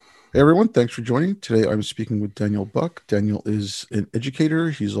Hey everyone, thanks for joining. Today I'm speaking with Daniel Buck. Daniel is an educator.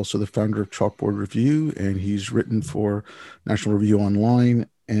 He's also the founder of Chalkboard Review, and he's written for National Review Online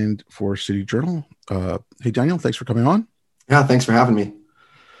and for City Journal. Hey Daniel, thanks for coming on. Yeah, thanks for having me.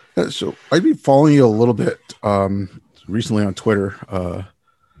 So I've been following you a little bit recently on Twitter.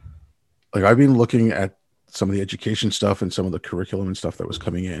 Like I've been looking at some of the education stuff and some of the curriculum and stuff that was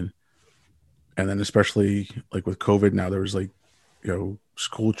coming in, and then especially like with COVID now, there was like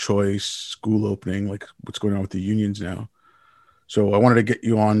school choice, school opening, like what's going on with the unions now. So I wanted to get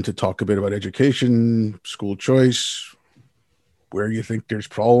you on to talk a bit about education, school choice, where you think there's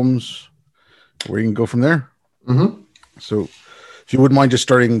problems, where you can go from there. hmm So if you wouldn't mind just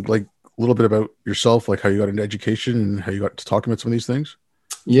starting like a little bit about yourself, like how you got into education and how you got to talking about some of these things.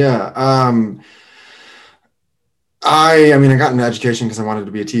 Yeah. I got into education because I wanted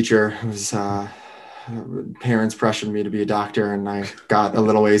to be a teacher. It was parents pressured me to be a doctor, and I got a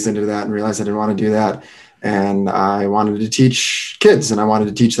little ways into that and realized I didn't want to do that. And I wanted to teach kids, and I wanted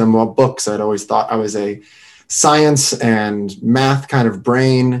to teach them about books. I'd always thought I was a science and math kind of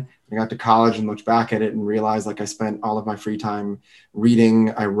brain. I got to college and looked back at it and realized like I spent all of my free time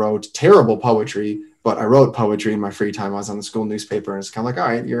reading. I wrote terrible poetry, but I wrote poetry in my free time. I was on the school newspaper, and it's kind of like, all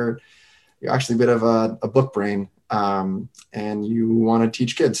right, you're actually a bit of a book brain, and you want to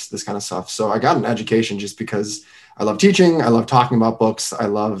teach kids this kind of stuff. So I got an education just because I love teaching. I love talking about books. I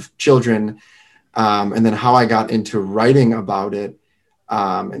love children. And then how I got into writing about it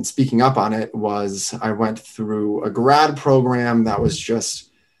and speaking up on it was I went through a grad program that was just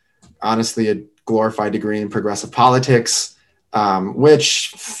honestly a glorified degree in progressive politics, which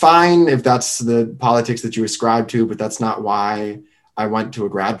fine if that's the politics that you ascribe to, but that's not why I went to a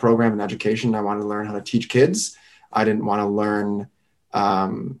grad program in education. I wanted to learn how to teach kids. I didn't want to learn,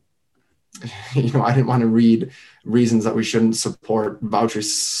 um, I didn't want to read reasons that we shouldn't support voucher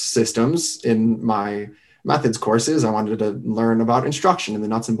systems in my methods courses. I wanted to learn about instruction and the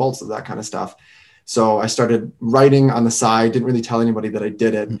nuts and bolts of that kind of stuff. So I started writing on the side, didn't really tell anybody that I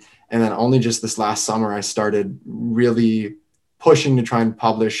did it. And then only just this last summer, I started really pushing to try and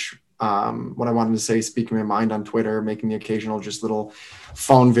publish what I wanted to say, speaking my mind on Twitter, making the occasional just little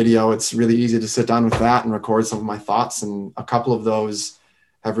phone video. It's really easy to sit down with that and record some of my thoughts. And a couple of those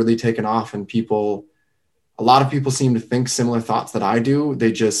have really taken off. And a lot of people seem to think similar thoughts that I do.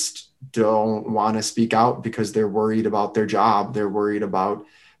 They just don't want to speak out because they're worried about their job. They're worried about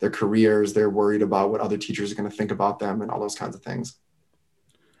their careers. They're worried about what other teachers are going to think about them and all those kinds of things.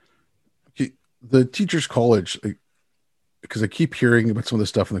 The teachers college, like, because I keep hearing about some of the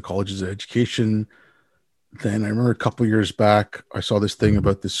stuff in the colleges of education. Then I remember a couple of years back, I saw this thing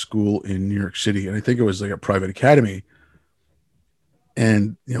about this school in New York City, and I think it was like a private academy.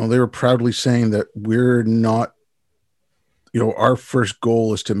 And they were proudly saying that we're not, our first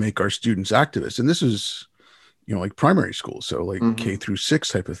goal is to make our students activists, and this is, like primary school, so like Mm-hmm. K through 6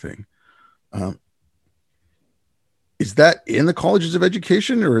 type of thing. Um, is that in the colleges of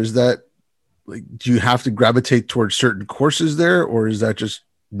education, or is that like, do you have to gravitate towards certain courses there, or is that just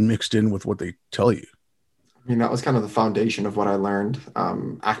mixed in with what they tell you? I mean, that was kind of the foundation of what I learned.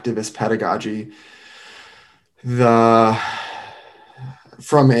 Activist pedagogy, the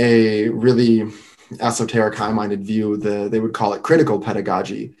from a really esoteric, high-minded view, they would call it critical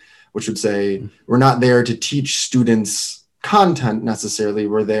pedagogy, which would say we're not there to teach students content necessarily.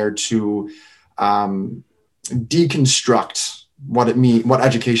 We're there to deconstruct what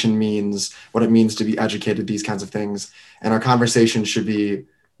education means, what it means to be educated, these kinds of things. And our conversation should be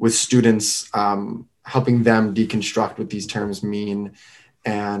with students, helping them deconstruct what these terms mean.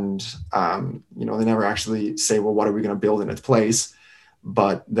 And, they never actually say, well, what are we going to build in its place?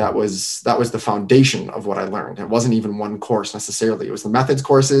 But that was the foundation of what I learned. It wasn't even one course necessarily. It was the methods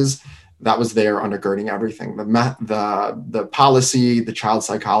courses that was there undergirding everything. The policy, the child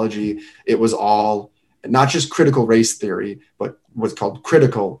psychology, it was all not just critical race theory, but what's called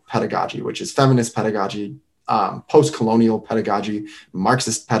critical pedagogy, which is feminist pedagogy, post-colonial pedagogy,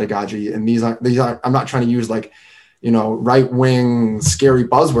 Marxist pedagogy. And these are I'm not trying to use like, right-wing scary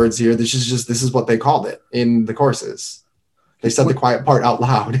buzzwords here. This is what they called it in the courses. They said the What quiet part out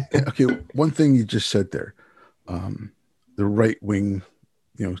loud. Okay, one thing you just said there, the right wing,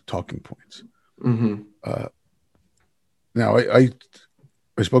 talking points. Mm-hmm. Uh, now I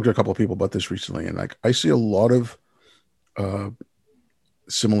spoke to a couple of people about this recently, and like I see a lot of uh,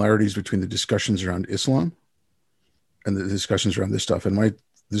 similarities between the discussions around Islam and the discussions around this stuff. And my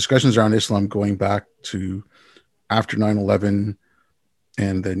discussions around Islam going back to after 9/11,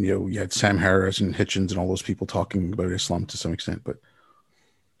 and then you had Sam Harris and Hitchens and all those people talking about Islam to some extent, but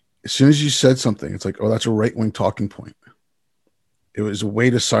as soon as you said something, it's like, oh, that's a right wing talking point. It was a way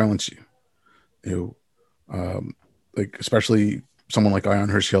to silence you. You know, like especially someone like Ayaan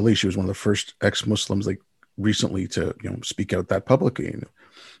Hirsi Ali. She was one of the first ex-Muslims, like recently, to speak out that publicly.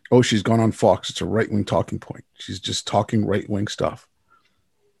 Oh, she's gone on Fox. It's a right-wing talking point. She's just talking right-wing stuff,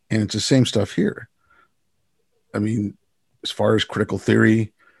 and it's the same stuff here. I mean, as far as critical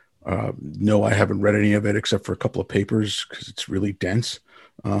theory, no, I haven't read any of it except for a couple of papers because it's really dense.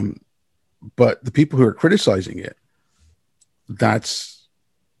 But the people who are criticizing it, that's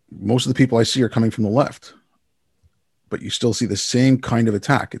most of the people I see are coming from the left. But you still see the same kind of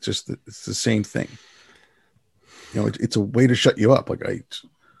attack. It's just it's the same thing. It's a way to shut you up. Like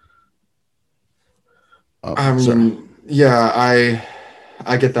I mean, yeah,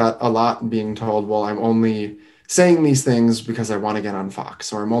 I get that a lot, being told, well, I'm only saying these things because I want to get on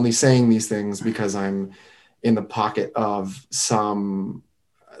Fox, or I'm only saying these things because I'm in the pocket of some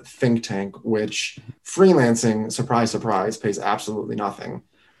think tank, which freelancing, surprise, surprise, pays absolutely nothing.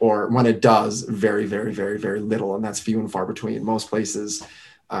 Or when it does, very, very, very, very little. And that's few and far between. Most places,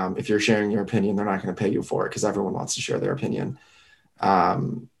 if you're sharing your opinion, they're not going to pay you for it because everyone wants to share their opinion.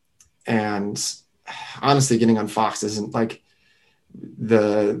 And honestly, getting on Fox isn't like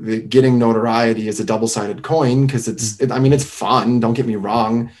the getting notoriety is a double-sided coin, because it's fun. Don't get me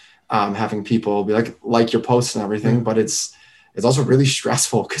wrong. Having people be like your posts and everything, but it's also really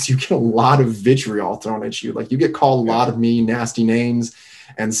stressful because you get a lot of vitriol thrown at you. Like, you get called a lot of mean, nasty names,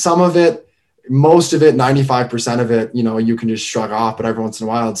 and some of it, most of it, 95% of it, you can just shrug off. But every once in a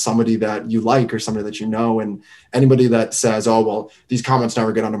while, it's somebody that you like or somebody that you know. And anybody that says, oh, well, these comments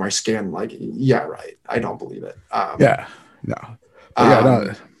never get under my skin. Like, yeah, right. I don't believe it. No.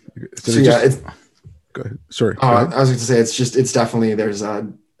 It's go ahead. Sorry. I was going to say, it's definitely, there's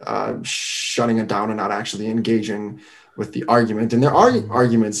shutting it down and not actually engaging with the argument. And there are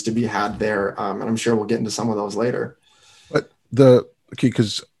arguments to be had there. And I'm sure we'll get into some of those later. But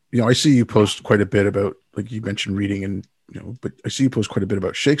because I see you post quite a bit about, like you mentioned, reading, and but I see you post quite a bit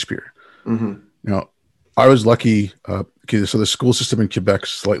about Shakespeare. Mm-hmm. I was lucky. So the school system in Quebec is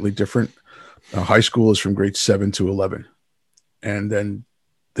slightly different. High school is from grade 7 to 11, and then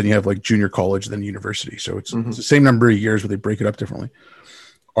you have like junior college, then university. So it's the same number of years, but they break it up differently.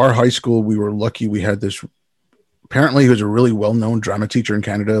 Our high school, we were lucky. We had this. Apparently, he was a really well-known drama teacher in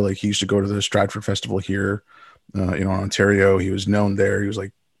Canada. Like, he used to go to the Stratford Festival here, in Ontario. He was known there. He was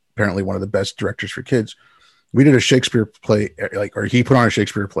like apparently one of the best directors for kids. We did a Shakespeare play, or he put on a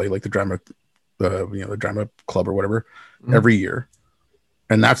Shakespeare play, like the drama club or whatever, every year.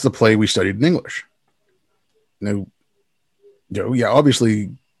 And that's the play we studied in English. Now, obviously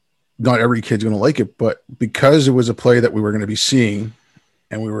not every kid's going to like it, but because it was a play that we were going to be seeing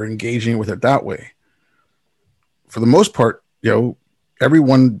and we were engaging with it that way, for the most part,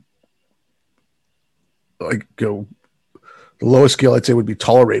 everyone, the lowest scale I'd say would be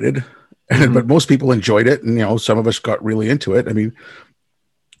tolerated, but most people enjoyed it. And, some of us got really into it. I mean,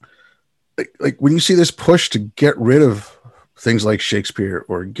 like when you see this push to get rid of things like Shakespeare,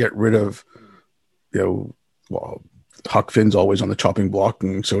 or get rid of, Huck Finn's always on the chopping block,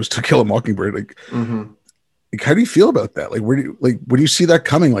 and so is To Kill a Mockingbird. Like, how do you feel about that? Like, when do you see that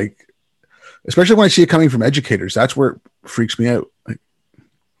coming? Like, especially when I see it coming from educators, that's where it freaks me out. Like,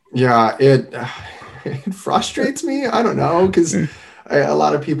 yeah, it frustrates me. I don't know, because a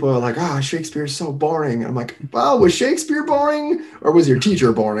lot of people are like, "Oh, Shakespeare's so boring." I'm like, "Well, was Shakespeare boring, or was your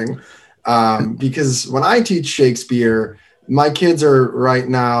teacher boring?" Because when I teach Shakespeare, my kids are right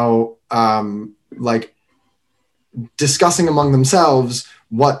now like discussing among themselves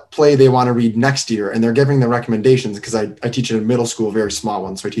what play they want to read next year, and they're giving the recommendations, because I teach in a middle school, a very small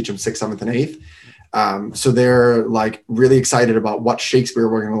one, so I teach them 6th, 7th, and 8th. So they're like really excited about what Shakespeare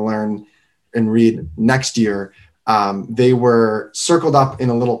we're going to learn and read next year. They were circled up in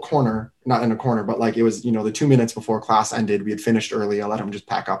a little corner, not in a corner, but like it was, the 2 minutes before class ended, we had finished early. I let them just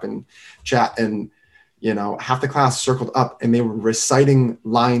pack up and chat, and, half the class circled up, and they were reciting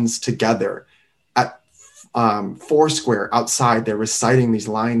lines together at Foursquare outside. They're reciting these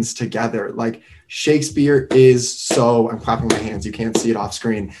lines together. Like, Shakespeare is so, I'm clapping my hands, you can't see it off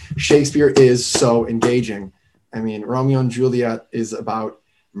screen. Shakespeare is so engaging. I mean, Romeo and Juliet is about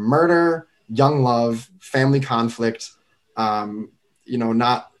murder, young love, family conflict,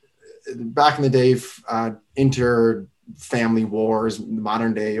 not back in the day, inter-family wars.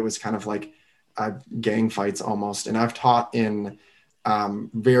 Modern day, it was kind of like gang fights almost. And I've taught in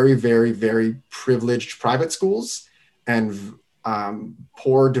very, very, very privileged private schools and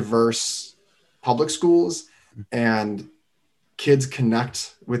poor, diverse public schools, and kids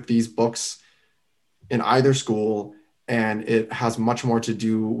connect with these books in either school. And it has much more to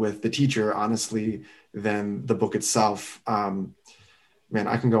do with the teacher, honestly, than the book itself. man,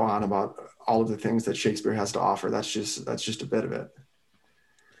 I can go on about all of the things that Shakespeare has to offer. That's just a bit of it.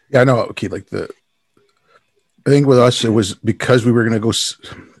 Yeah, I know. Okay, like I think with us, it was because we were going to go,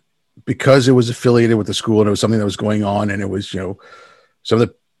 because it was affiliated with the school and it was something that was going on, and it was, you know, some of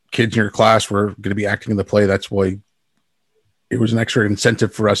the kids in your class were going to be acting in the play. That's why it was an extra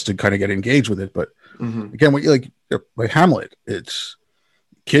incentive for us to kind of get engaged with it. But again, what you like Hamlet, it's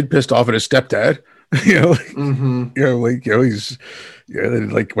kid pissed off at his stepdad, you know, he's,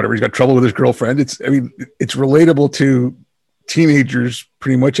 like whatever, he's got trouble with his girlfriend. It's relatable to teenagers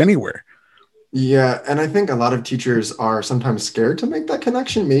pretty much anywhere. Yeah, and I think a lot of teachers are sometimes scared to make that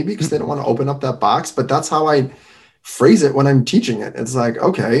connection, maybe because they don't want to open up that box. But that's how I phrase it when I'm teaching it. It's like,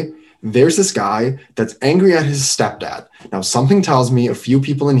 okay, there's this guy that's angry at his stepdad. Now, something tells me a few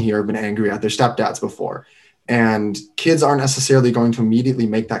people in here have been angry at their stepdads before. And kids aren't necessarily going to immediately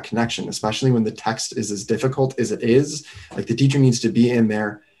make that connection, especially when the text is as difficult as it is. Like, the teacher needs to be in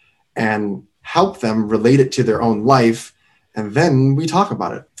there and help them relate it to their own life. And then we talk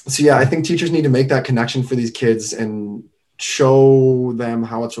about it. So yeah, I think teachers need to make that connection for these kids and show them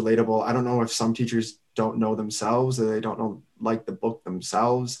how it's relatable. I don't know if some teachers don't know themselves, or they don't know like the book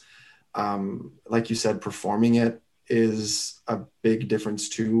themselves. Like you said, performing it is a big difference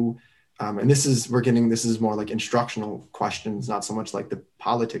too. And this is more like instructional questions, not so much like the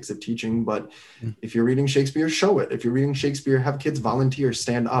politics of teaching. But if you're reading Shakespeare, show it. If you're reading Shakespeare, have kids volunteer,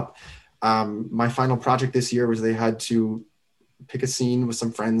 stand up. My final project this year was they had to pick a scene with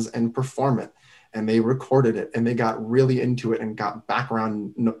some friends and perform it, and they recorded it, and they got really into it and got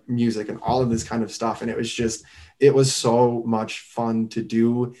background music and all of this kind of stuff. And it was so much fun to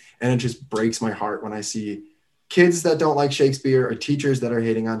do. And it just breaks my heart when I see kids that don't like Shakespeare or teachers that are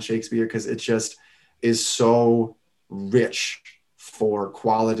hating on Shakespeare, because it just is so rich for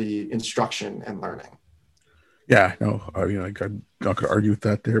quality instruction and learning. Yeah, no, I'm not going to argue with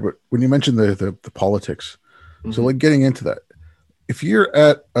that there. But when you mentioned the politics, so like getting into that, if you're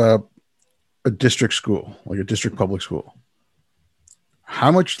at a district school, like a district public school,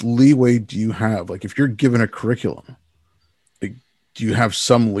 how much leeway do you have? Like, if you're given a curriculum, like, do you have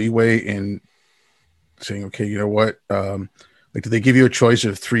some leeway in saying, okay, you know what? Like, do they give you a choice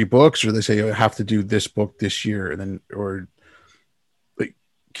of 3 books, or they say you have to do this book this year, and then, or like,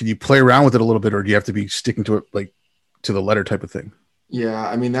 can you play around with it a little bit, or do you have to be sticking to it, like to the letter type of thing? Yeah,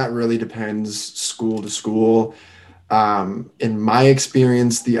 I mean, that really depends school to school. In my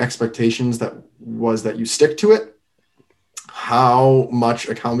experience, the expectations that you stick to it. How much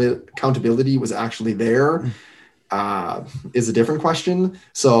accountability was actually there is a different question.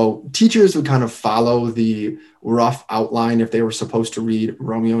 So teachers would kind of follow the rough outline. If they were supposed to read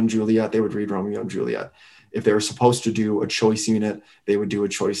Romeo and Juliet, they would read Romeo and Juliet. If they were supposed to do a choice unit, they would do a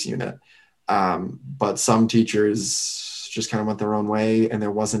choice unit. But some teachers just kind of went their own way, and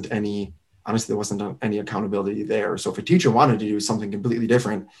there wasn't any accountability there. So if a teacher wanted to do something completely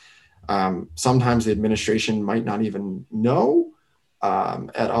different, sometimes the administration might not even know.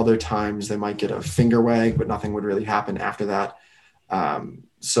 At other times they might get a finger wag, but nothing would really happen after that.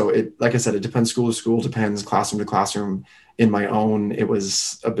 So it, like I said, it depends school to school, depends classroom to classroom. In my own, it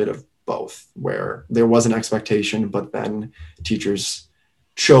was a bit of both, where there was an expectation, but then teachers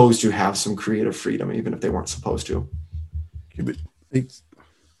chose to have some creative freedom, even if they weren't supposed to.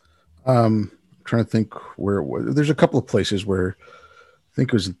 I'm trying to think where it was. There's a couple of places where, I think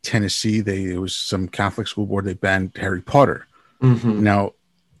it was in Tennessee, it was some Catholic school board, they banned Harry Potter. Now,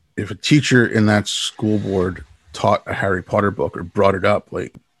 if a teacher in that school board taught a Harry Potter book or brought it up,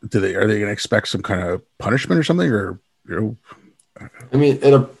 like, are they going to expect some kind of punishment or something? Or, I mean,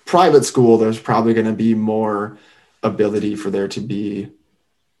 at a private school, there's probably going to be more ability for there to be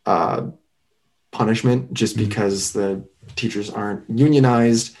punishment, just because the teachers aren't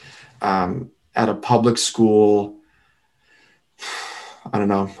unionized. At a public school, I don't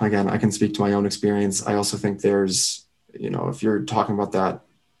know. Again, I can speak to my own experience. I also think there's, if you're talking about that,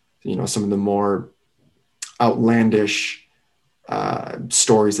 some of the more outlandish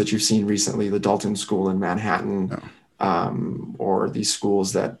stories that you've seen recently, the Dalton School in Manhattan, or these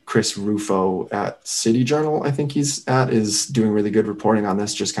schools that Chris Rufo at City Journal, I think he's at, is doing really good reporting on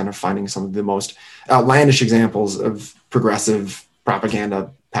this, just kind of finding some of the most outlandish examples of progressive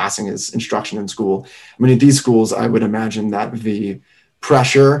propaganda passing as instruction in school. I mean, at these schools, I would imagine that the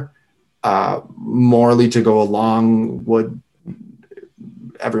pressure morally to go along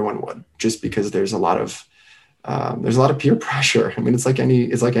everyone would, just because there's a lot of peer pressure. I mean, it's like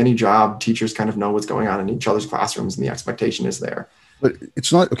any job. Teachers kind of know what's going on in each other's classrooms, and the expectation is there. But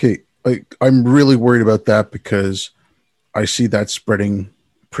it's not okay. Like, I'm really worried about that, because I see that spreading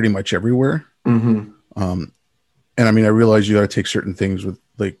pretty much everywhere. And And I mean, I realize you got to take certain things with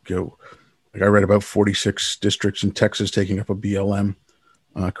like, like I read about 46 districts in Texas taking up a BLM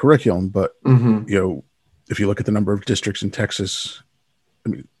curriculum, but if you look at the number of districts in Texas, I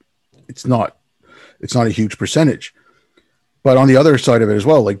mean, it's not a huge percentage. But on the other side of it as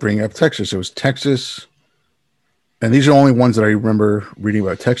well, like bringing up Texas, it was Texas, and these are the only ones that I remember reading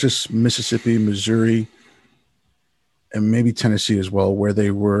about: Texas, Mississippi, Missouri, and maybe Tennessee as well, where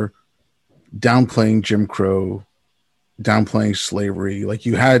they were downplaying Jim Crow, downplaying slavery. Like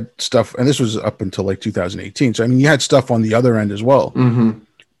you had stuff, and this was up until like 2018. So I mean, you had stuff on the other end as well.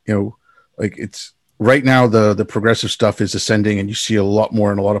 Like it's right now the progressive stuff is ascending, and you see a lot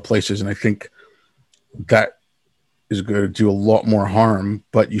more in a lot of places. And I think that is going to do a lot more harm.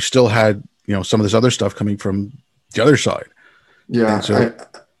 But you still had some of this other stuff coming from the other side. Yeah, so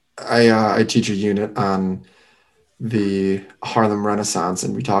I teach a unit on the Harlem Renaissance,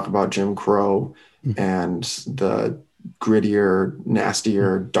 and we talk about Jim Crow and the grittier,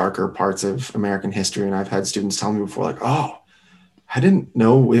 nastier, darker parts of American history. And I've had students tell me before, like, oh, I didn't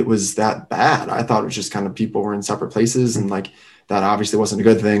know it was that bad. I thought it was just kind of people were in separate places, and like that obviously wasn't a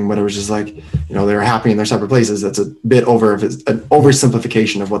good thing, but it was just like, they were happy in their separate places. That's a bit an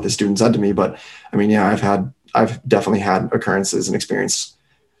oversimplification of what the student said to me. But I mean, yeah, I've definitely had occurrences and experience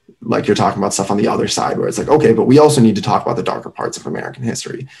like you're talking about stuff on the other side where it's like, okay, but we also need to talk about the darker parts of American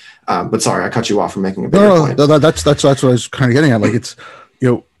history. But sorry, I cut you off from making a bigger point. No, that's what I was kind of getting at. Like it's,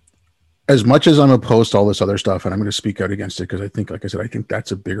 as much as I'm opposed to all this other stuff, and I'm going to speak out against it because I think, like I said, I think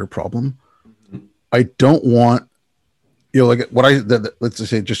that's a bigger problem. I don't want, like what let's just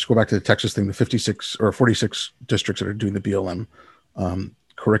say, just go back to the Texas thing, the 56 or 46 districts that are doing the BLM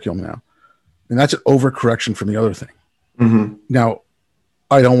curriculum now. And that's an overcorrection from the other thing. Now,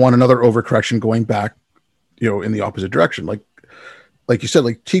 I don't want another overcorrection going back, in the opposite direction. Like you said,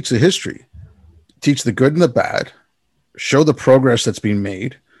 like teach the history, teach the good and the bad, show the progress that's being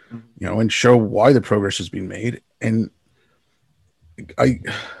made, and show why the progress is being made. And I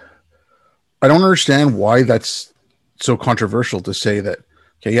don't understand why that's so controversial to say that,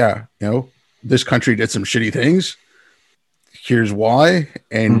 okay, yeah, this country did some shitty things. Here's why.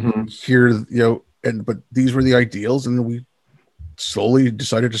 And here, but these were the ideals, and we slowly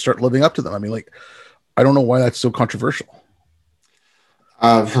decided to start living up to them. I mean, like, I don't know why that's so controversial.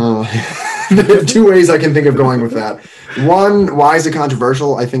 There are two ways I can think of going with that. One, why is it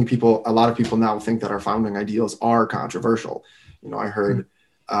controversial? I think a lot of people now think that our founding ideals are controversial. I've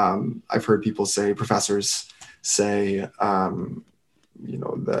heard people say, professors say,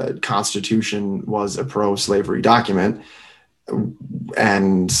 the Constitution was a pro-slavery document,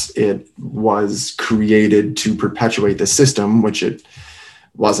 and it was created to perpetuate the system, which it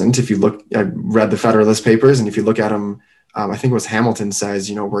wasn't. If you look, I read the Federalist Papers, and if you look at them, I think it was Hamilton says,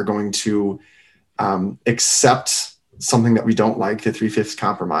 we're going to accept something that we don't like, the 3/5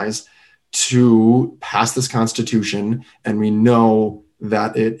 compromise, to pass this Constitution, and we know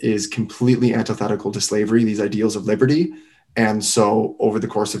that it is completely antithetical to slavery, these ideals of liberty. And so over the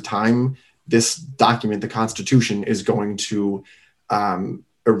course of time, this document, the Constitution, is going to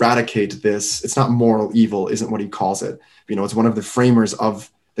eradicate this. It's not moral evil, isn't what he calls it. It's one of the framers of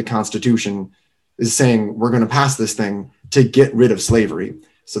the Constitution is saying, we're going to pass this thing to get rid of slavery.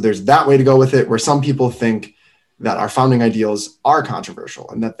 So there's that way to go with it, where some people think that our founding ideals are controversial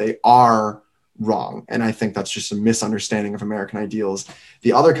and that they are wrong. And I think that's just a misunderstanding of American ideals.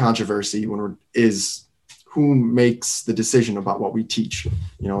 The other controversy is who makes the decision about what we teach.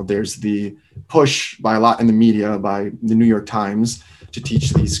 There's the push by a lot in the media, by the New York Times, to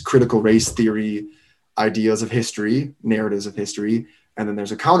teach these critical race theory ideas of history, narratives of history. And then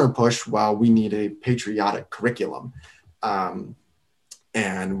there's a counter push, well, we need a patriotic curriculum.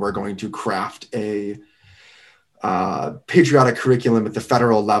 And we're going to craft a patriotic curriculum at the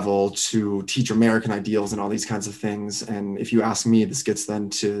federal level to teach American ideals and all these kinds of things. And if you ask me, this gets then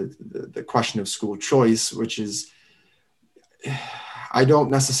to the question of school choice, which is, I don't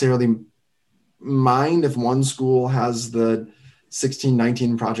necessarily mind if one school has the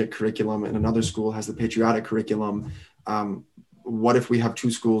 1619 project curriculum and another school has the patriotic curriculum. What if we have two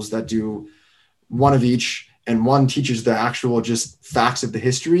schools that do one of each, and one teaches the actual just facts of the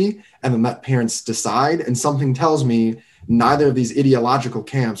history, and then let parents decide? And something tells me neither of these ideological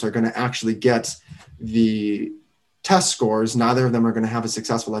camps are going to actually get the test scores. Neither of them are going to have a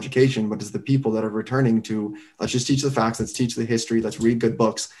successful education, but it's the people that are returning to, let's just teach the facts, let's teach the history, let's read good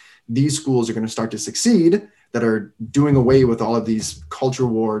books. These schools are going to start to succeed, that are doing away with all of these culture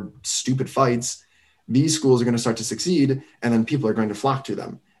war, stupid fights. These schools are going to start to succeed, and then people are going to flock to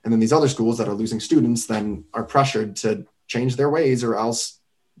them. And then these other schools that are losing students then are pressured to change their ways or else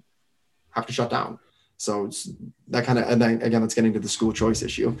have to shut down. So that kind of, and then again, that's getting to the school choice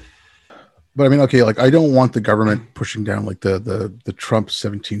issue. But I mean, okay, like I don't want the government pushing down like the Trump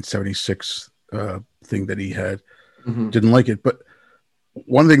 1776 thing that he had. Mm-hmm. Didn't like it. But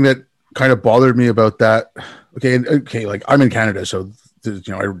one thing that kind of bothered me about that, okay, like I'm in Canada, so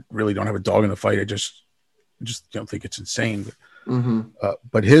I really don't have a dog in the fight. I just think it's insane. Mm-hmm.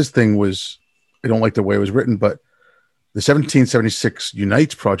 But his thing was, I don't like the way it was written, but the 1776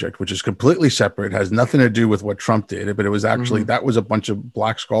 Unites project, which is completely separate, has nothing to do with what Trump did, but it was actually, that was a bunch of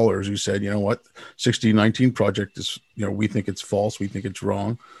black scholars who said, you know what, 1619 project is, we think it's false. We think it's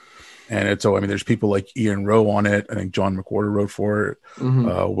wrong. And it's, so, I mean, there's people like Ian Rowe on it. I think John McWhorter wrote for it.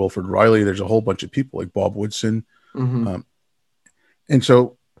 Mm-hmm. Wilfred Riley. There's a whole bunch of people like Bob Woodson. Mm-hmm. And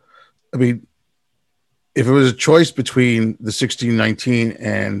so, I mean, if it was a choice between the 1619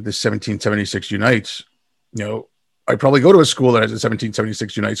 and the 1776 Unites, I'd probably go to a school that has a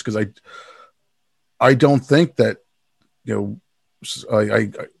 1776 Unites, because I don't think that, I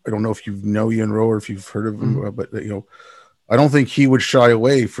don't know if you know Ian Rowe or if you've heard of him, but I don't think he would shy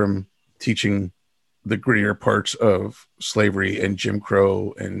away from teaching the grittier parts of slavery and Jim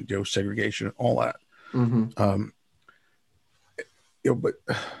Crow and segregation and all that. Mm-hmm. But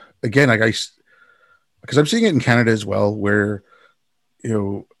again, because I'm seeing it in Canada as well, where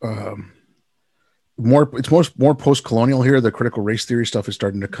it's more post-colonial here. The critical race theory stuff is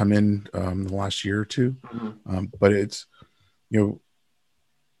starting to come in the last year or two. Mm-hmm. But it's,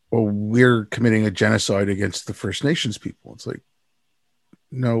 we're committing a genocide against the First Nations people. It's like,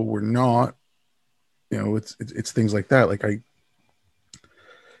 no, we're not. It's things like that. Like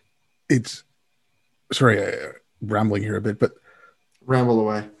rambling here a bit, but ramble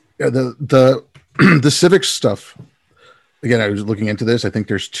away. Yeah, the civics stuff. Again, I was looking into this. I think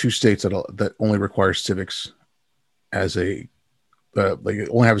there's 2 states that only require civics as a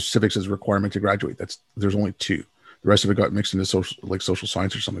only have civics as a requirement to graduate. There's only 2. The rest of it got mixed into social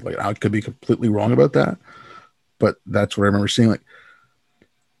science or something like that. I could be completely wrong about that, but that's what I remember seeing. Like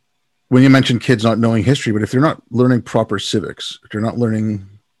when you mentioned kids not knowing history, but if they're not learning proper civics, if they're not learning,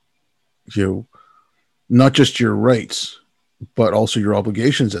 not just your rights, but also your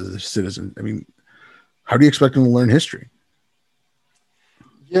obligations as a citizen. I mean, how do you expect them to learn history?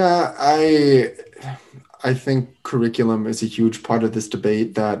 Yeah, I think curriculum is a huge part of this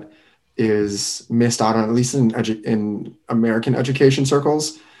debate that is missed out on, at least in American education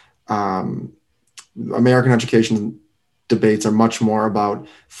circles. American education debates are much more about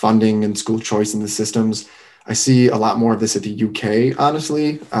funding and school choice in the systems. I see a lot more of this at the UK,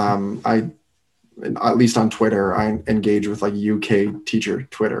 honestly. At least on Twitter, I engage with like UK teacher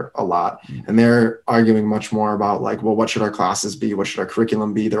Twitter a lot, and they're arguing much more about like, well, what should our classes be? What should our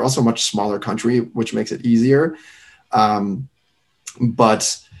curriculum be? They're also a much smaller country, which makes it easier.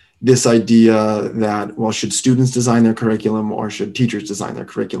 But this idea that, well, should students design their curriculum or should teachers design their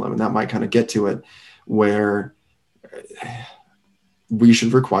curriculum? And that might kind of get to it, where we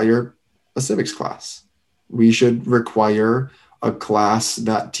should require a civics class. We should require a class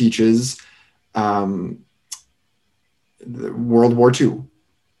that teaches World War II,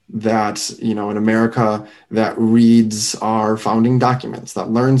 that, in America, that reads our founding documents, that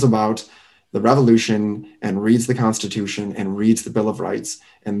learns about the revolution and reads the Constitution and reads the Bill of Rights.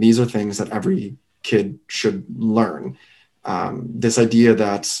 And these are things that every kid should learn. This idea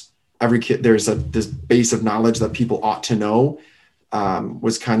that every kid, there's this base of knowledge that people ought to know,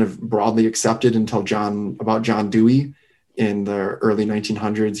 was kind of broadly accepted until John Dewey. In the early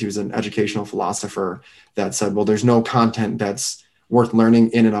 1900s, he was an educational philosopher that said, well, there's no content that's worth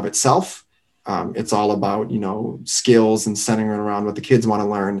learning in and of itself. It's all about, skills and centering around what the kids want to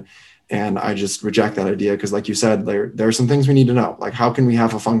learn. And I just reject that idea, because like you said, there are some things we need to know. Like, how can we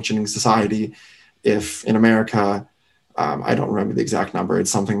have a functioning society if in America, I don't remember the exact number,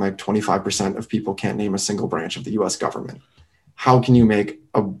 it's something like 25% of people can't name a single branch of the US government. How can you make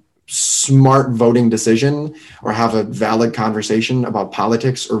a smart voting decision or have a valid conversation about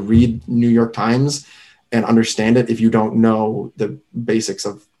politics or read New York Times and understand it if you don't know the basics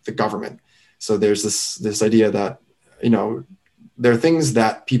of the government? So there's this idea that, there are things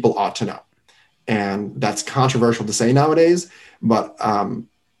that people ought to know, and that's controversial to say nowadays, but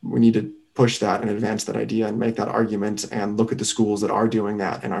we need to push that and advance that idea and make that argument and look at the schools that are doing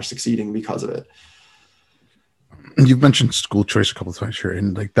that and are succeeding because of it. You've mentioned school choice a couple of times here,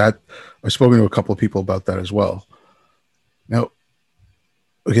 and like that, I've spoken to a couple of people about that as well. Now,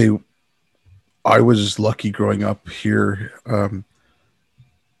 okay, I was lucky growing up here.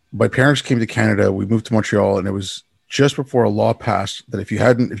 My parents came to Canada. We moved to Montreal, and it was just before a law passed that if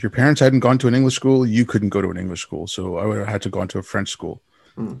your parents hadn't gone to an English school, you couldn't go to an English school. So I would have had to go into a French school.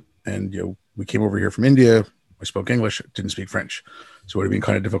 And we came over here from India. I spoke English, didn't speak French. So it would have been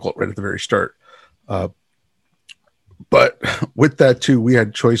kind of difficult right at the very start. But with that too, we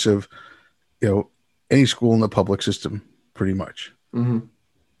had choice of, any school in the public system pretty much. Mm-hmm.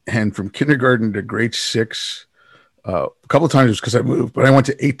 And from kindergarten to grade 6, a couple of times it was because I moved, but I went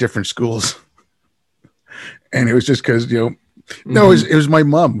to 8 different schools. And it was just because, no, it was my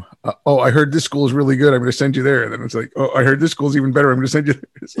mom. I heard this school is really good. I'm going to send you there. And then it's like, I heard this school is even better. I'm going to send you there.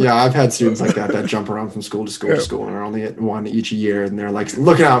 Yeah, I've had students like that jump around from school to school to school and are only at one each year. And they're like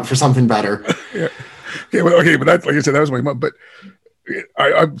looking out for something better. Yeah. Okay, but that's, like I said, that was my mom. But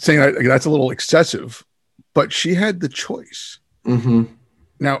I'm saying that's a little excessive. But she had the choice. Mm-hmm.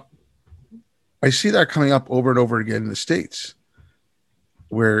 Now, I see that coming up over and over again in the States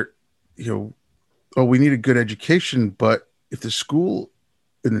where, we need a good education, but if the school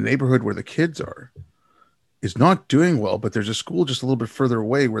in the neighborhood where the kids are is not doing well, but there's a school just a little bit further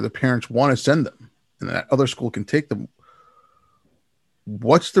away where the parents want to send them and that other school can take them,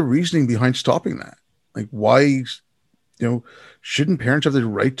 what's the reasoning behind stopping that? Like, why, shouldn't parents have the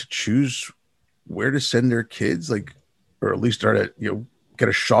right to choose where to send their kids, like, or at least start at, get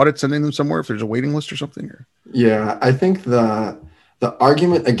a shot at sending them somewhere if there's a waiting list or something? Yeah, I think the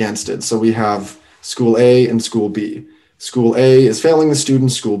argument against it. So we have school A and school B. School A is failing the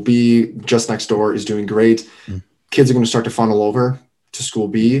students. School B, just next door, is doing great. Kids are going to start to funnel over to school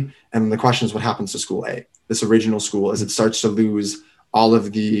B. And the question is, what happens to school A, this original school, as it starts to lose all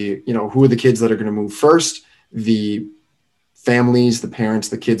of the, who are the kids that are going to move first? The families, the parents,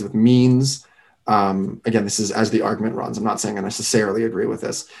 the kids with means. Again, this is as the argument runs. I'm not saying I necessarily agree with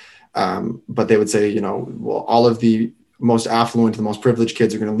this, but they would say, well, all of the most affluent, the most privileged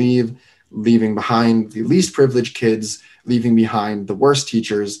kids are going to leaving behind the least privileged kids, leaving behind the worst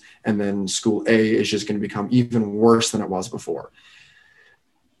teachers, and then school A is just going to become even worse than it was before.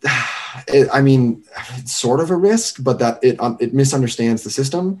 It's sort of a risk, but that it misunderstands the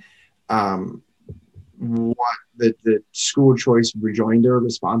system. What the school choice rejoinder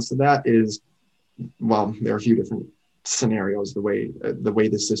response to that is, well, there are a few different scenarios, the way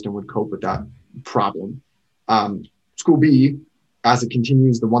the system would cope with that problem. School B, as it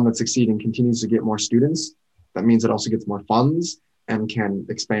continues, the one that's succeeding continues to get more students. That means it also gets more funds and can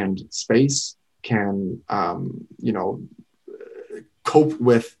expand space, can, cope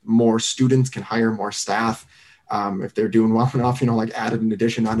with more students, can hire more staff. If they're doing well enough, like added an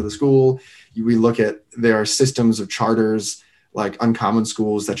addition onto the school. We look at, there are systems of charters like Uncommon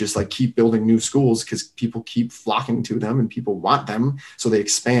Schools that just like keep building new schools because people keep flocking to them and people want them. So they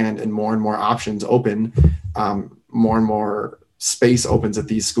expand and more options open, more and more space opens at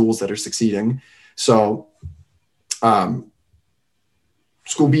these schools that are succeeding. So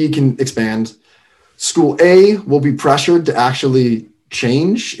school B can expand. School A will be pressured to actually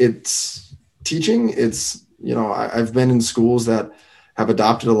change its teaching. It's, I've been in schools that have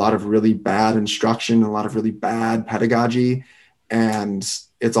adopted a lot of really bad instruction, a lot of really bad pedagogy, and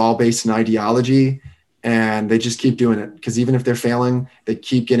it's all based in ideology, and they just keep doing it because even if they're failing, they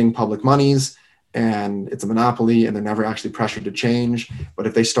keep getting public monies and it's a monopoly and they're never actually pressured to change. But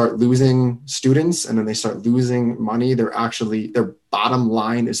if they start losing students and then they start losing money, their bottom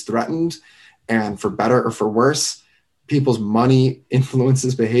line is threatened. And for better or for worse, people's money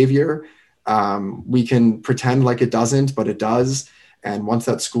influences behavior. We can pretend like it doesn't, but it does. And once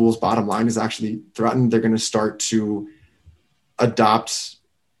that school's bottom line is actually threatened, they're going to start to adopt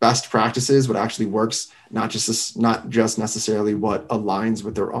best practices, what actually works, not just necessarily what aligns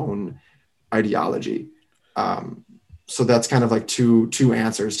with their own ideology. So that's kind of like two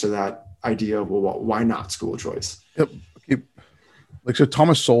answers to that idea of, well, why not school choice? Yep. Like, so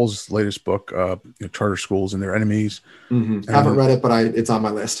Thomas Sowell's latest book, Charter Schools and Their Enemies. Mm-hmm. Haven't read it, but it's on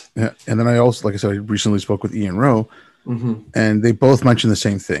my list. Yeah. And then I also, like I said, I recently spoke with Ian Rowe, and they both mentioned the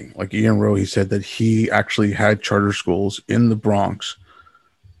same thing. Like Ian Rowe, he said that he actually had charter schools in the Bronx,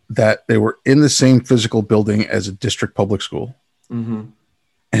 that they were in the same physical building as a district public school. Mm-hmm.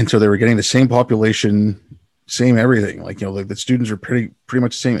 And so they were getting the same population, same everything. Like, like the students are pretty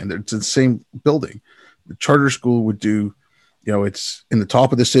much the same, and it's the same building. The charter school would do, it's in the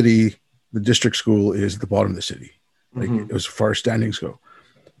top of the city. The district school is at the bottom of the city. Like, as far as standings go.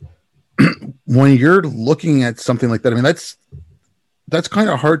 When you're looking at something like that, I mean, that's kind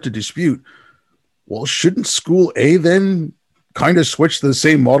of hard to dispute. Well, shouldn't school A then kind of switch to the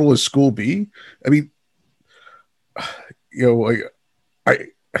same model as school B? I mean,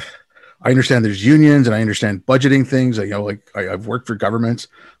 I understand there's unions and I understand budgeting things. I've worked for governments.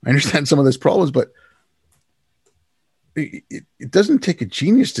 I understand some of those problems, but it doesn't take a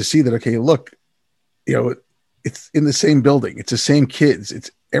genius to see that, okay, look, it's in the same building. It's the same kids.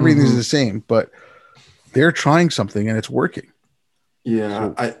 everything's the same, but they're trying something and it's working.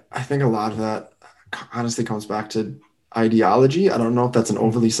 Yeah, I think a lot of that honestly comes back to ideology. I don't know if that's an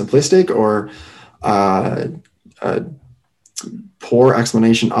overly simplistic or a poor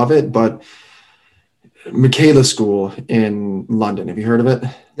explanation of it, but Michaela School in London, have you heard of it?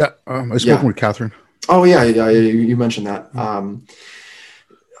 Yeah, I've spoken with Catherine. Oh yeah, you mentioned that.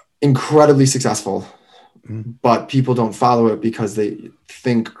 Incredibly successful, but people don't follow it because they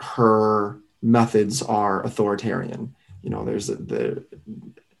think her methods are authoritarian. You know, I'm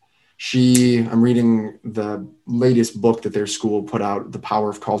reading the latest book that their school put out, The Power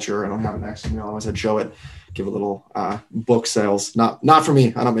of Culture. I don't have it next to me. I always had to show it, give a little book sales. Not for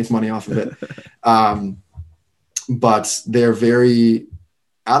me. I don't make money off of it. But they're very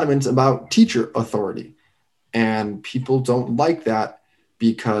adamant about teacher authority. And people don't like that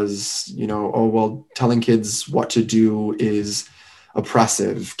because, telling kids what to do is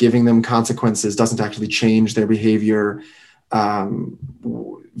oppressive. Giving them consequences doesn't actually change their behavior.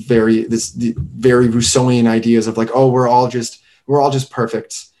 Very Rousseauian ideas of like, oh, we're all just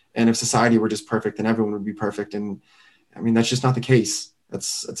perfect. And if society were just perfect, then everyone would be perfect. And I mean, that's just not the case.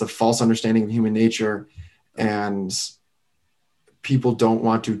 It's a false understanding of human nature. And people don't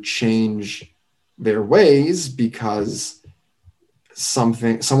want to change their ways because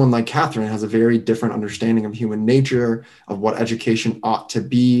someone like Catherine has a very different understanding of human nature, of what education ought to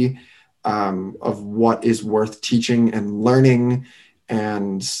be, of what is worth teaching and learning.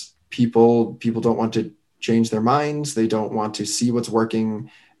 And people don't want to change their minds. They don't want to see what's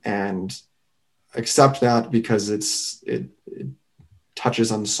working and accept that because it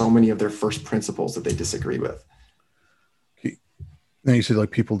touches on so many of their first principles that they disagree with. Then you said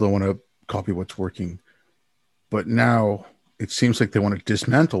like people don't want to copy what's working, but now it seems like they want to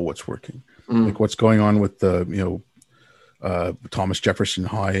dismantle what's working. Like what's going on with the Thomas Jefferson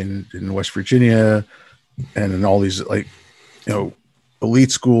High in West Virginia, and in all these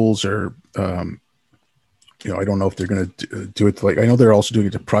elite schools, or I don't know if they're going to do it. Like I know they're also doing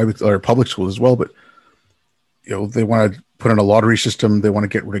it to private or public schools as well, but they want to put in a lottery system. They want to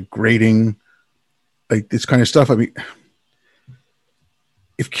get rid of grading, like this kind of stuff. I mean,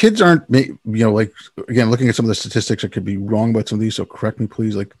 if kids aren't, like again, looking at some of the statistics, I could be wrong about some of these, so correct me,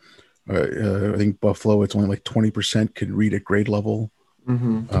 please. Like, I think Buffalo, it's only like 20% can read at grade level.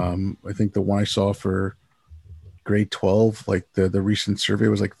 I think the one I saw for grade 12, like the recent survey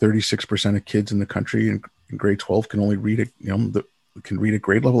was like 36% of kids in the country in grade 12 can only read it, can read at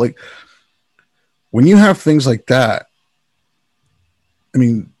grade level. Like when you have things like that, I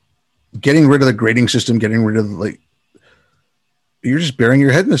mean, getting rid of the grading system, getting rid of you're just burying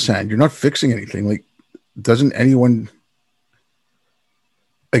your head in the sand. You're not fixing anything. Like, doesn't anyone?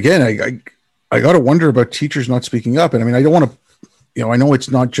 Again, I got to wonder about teachers not speaking up. And I mean, I don't want to, I know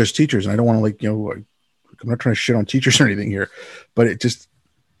it's not just teachers, and I don't want to I'm not trying to shit on teachers or anything here, but it just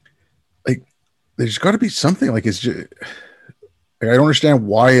there's got to be something. Like it's just, I don't understand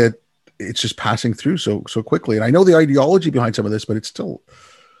why it's just passing through so quickly. And I know the ideology behind some of this, but it's still.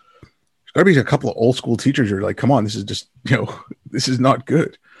 There's got to be a couple of old school teachers who are like, come on, this is just, this is not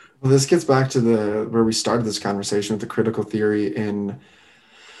good. Well, this gets back to where we started this conversation with the critical theory in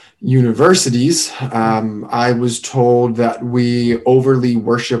universities. I was told that we overly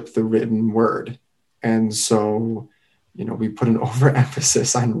worship the written word. And so, we put an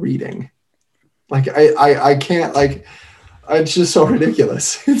overemphasis on reading. Like, I can't, it's just so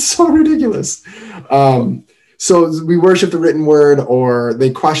ridiculous. It's so ridiculous. So we worship the written word, or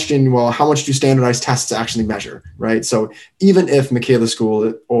they question, well, how much do standardized tests actually measure, right? So even if Michaela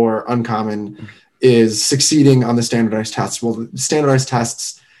School or Uncommon is succeeding on the standardized tests, well, the standardized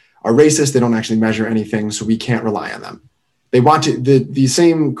tests are racist. They don't actually measure anything, so we can't rely on them. They want to, the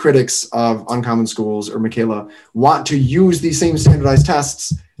same critics of Uncommon Schools or Michaela want to use these same standardized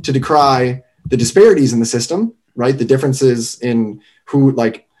tests to decry the disparities in the system, right? The differences in who,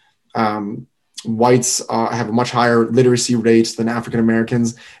 whites have a much higher literacy rate than African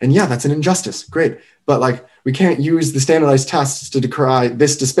Americans. And yeah, that's an injustice. Great. But we can't use the standardized tests to decry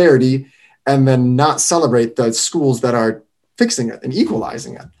this disparity and then not celebrate the schools that are fixing it and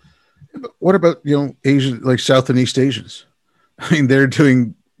equalizing it. But what about, Asian, like South and East Asians? I mean, they're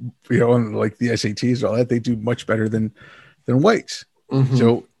doing, on like the SATs and all that, they do much better than whites.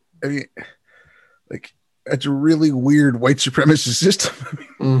 So, I mean, that's a really weird white supremacist system.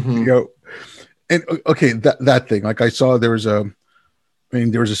 And okay, that thing, like I saw there was a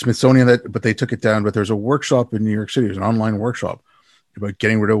Smithsonian but they took it down, but there's a workshop in New York City. It was an online workshop about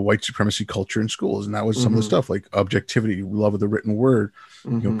getting rid of white supremacy culture in schools. And that was some of the stuff like objectivity, love of the written word,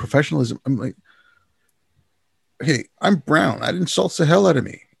 professionalism. I'm like, hey, I'm brown. That insults the hell out of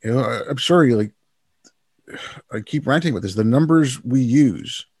me. I'm sorry. Like, I keep ranting with this. The numbers we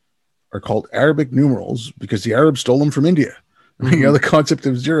use are called Arabic numerals because the Arabs stole them from India. Mm-hmm. The concept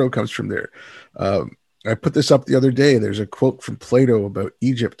of zero comes from there. I put this up the other day. There's a quote from Plato about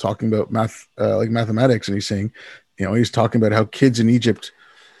Egypt talking about mathematics, and he's saying, he's talking about how kids in Egypt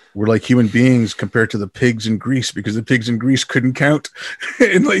were like human beings compared to the pigs in Greece because the pigs in Greece couldn't count,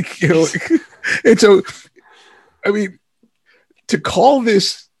 and and so, I mean, to call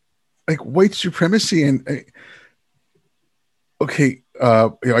this like white supremacy and okay, I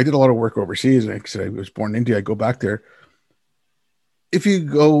did a lot of work overseas, and like I said, I was born in India. I go back there. If you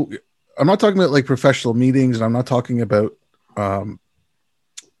go, I'm not talking about like professional meetings, and I'm not talking about,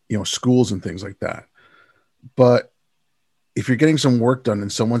 schools and things like that. But if you're getting some work done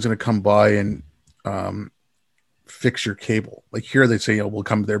and someone's going to come by and fix your cable, like here they say, we'll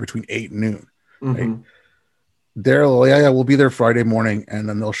come there between 8 and noon. Mm-hmm. Right? They're like, yeah, we'll be there Friday morning, and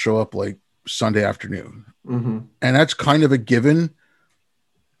then they'll show up like Sunday afternoon. Mm-hmm. And that's kind of a given.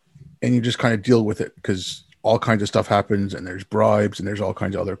 And you just kind of deal with it because all kinds of stuff happens and there's bribes and there's all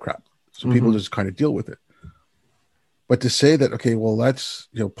kinds of other crap. So Mm-hmm. people just kind of deal with it. But to say that, okay, well, that's,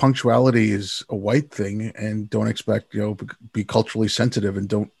 punctuality is a white thing and don't expect, be culturally sensitive and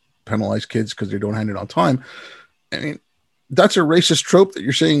don't penalize kids because they don't hand it on time. I mean, that's a racist trope that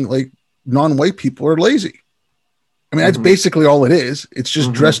you're saying like non-white people are lazy. I mean, that's Mm-hmm. basically all it is. It's just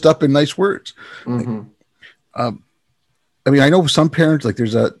Mm-hmm. dressed up in nice words. Mm-hmm. I mean, I know some parents, like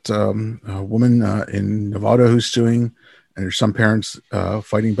there's that woman in Nevada who's suing, and there's some parents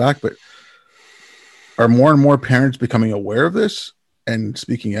fighting back, but are more and more parents becoming aware of this and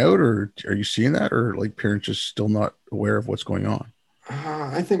speaking out, or are you seeing that, or like parents just still not aware of what's going on?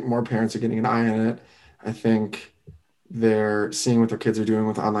 I think more parents are getting an eye on it. I think they're seeing what their kids are doing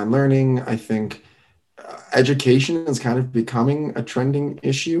with online learning. I think education is kind of becoming a trending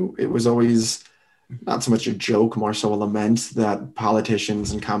issue. It was always not so much a joke, more so a lament that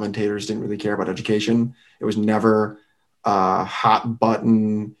politicians and commentators didn't really care about education. It was never a hot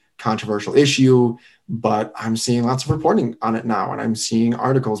button controversial issue, but I'm seeing lots of reporting on it now, and I'm seeing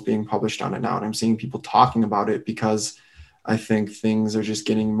articles being published on it now, and I'm seeing people talking about it because I think things are just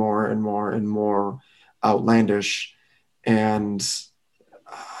getting more and more and more outlandish, and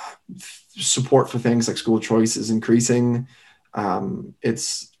support for things like school choice is increasing.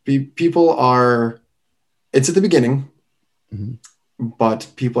 It's at the beginning, Mm-hmm. but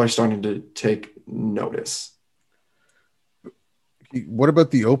people are starting to take notice. What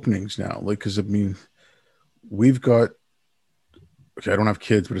about the openings now? Like, because I mean, we've got, okay, I don't have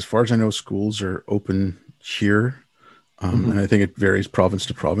kids, but as far as I know, schools are open here. Mm-hmm. And I think it varies province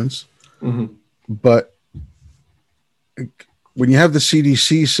to province. Mm-hmm. But when you have the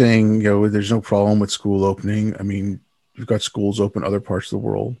CDC saying, there's no problem with school opening, I mean, you've got schools open other parts of the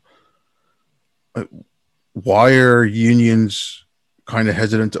world. Why are unions kind of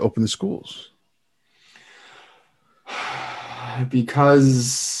hesitant to open the schools?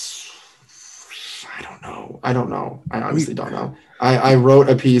 Because I don't know. I honestly don't know. I wrote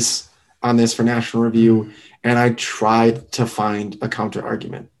a piece on this for National Review, and I tried to find a counter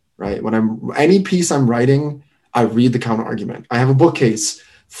argument, right? Any piece I'm writing, I read the counter argument. I have a bookcase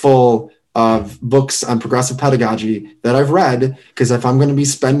full of books on progressive pedagogy that I've read, because if I'm going to be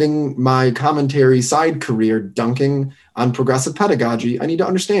spending my commentary side career dunking on progressive pedagogy, I need to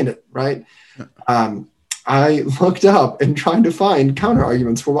understand it, right? I looked up and tried to find counter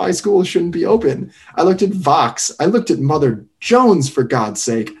arguments for why schools shouldn't be open. I looked at Vox. I looked at Mother Jones, for God's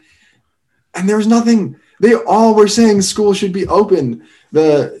sake, and there was nothing. They all were saying schools should be open.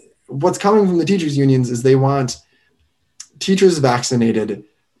 What's coming from the teachers' unions is they want teachers vaccinated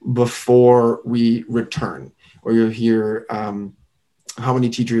before we return. Or you'll hear how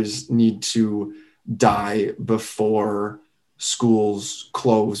many teachers need to die before schools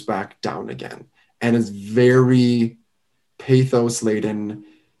close back down again. And it's very pathos-laden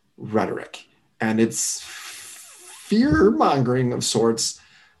rhetoric. And it's fear-mongering of sorts.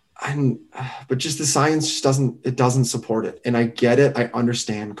 But just the science just doesn't support it. And I get it. I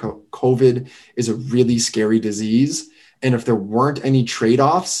understand COVID is a really scary disease. And if there weren't any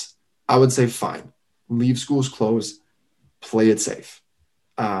trade-offs, I would say, fine, leave schools closed, play it safe.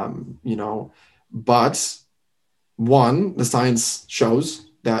 But one, the science shows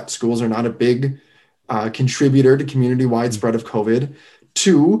that schools are not a big contributor to community-wide spread of COVID.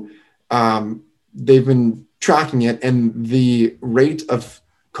 Two, they've been tracking it, and the rate of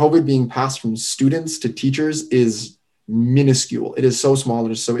COVID being passed from students to teachers is minuscule. It is so small.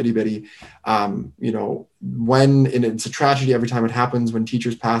 It is so itty bitty. And it's a tragedy every time it happens when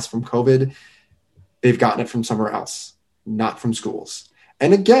teachers pass from COVID. they've gotten it from somewhere else, not from schools.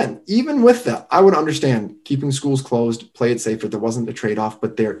 And again, even with that, I would understand keeping schools closed, play it safe if there wasn't a trade-off,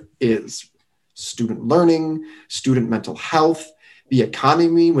 but there is student learning, student mental health, the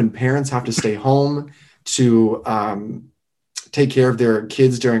economy when parents have to stay home to take care of their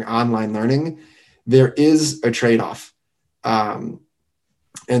kids during online learning. There is a trade-off.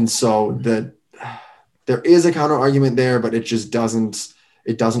 And so there is a counter argument there, but it just doesn't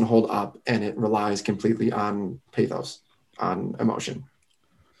hold up, and it relies completely on pathos, on emotion.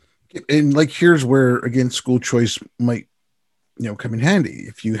 And like, here's where, again, school choice might, come in handy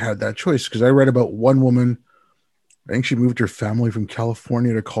if you had that choice. Because I read about one woman, I think she moved her family from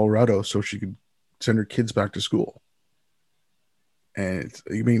California to Colorado so she could send her kids back to school. And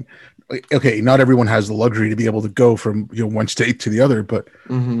okay, not everyone has the luxury to be able to go from one state to the other, but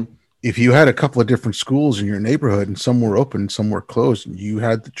if you had a couple of different schools in your neighborhood and some were open, some were closed, and you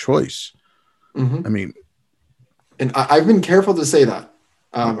had the choice. And I've been careful to say that.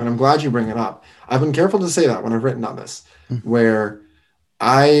 And I'm glad you bring it up. I've been careful to say that when I've written on this, where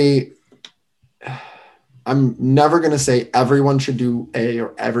I'm never going to say everyone should do A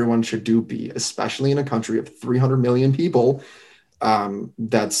or everyone should do B, especially in a country of 300 million people.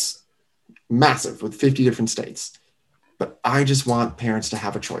 That's massive with 50 different states. But I just want parents to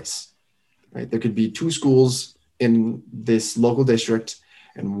have a choice, right? There could be 2 schools in this local district,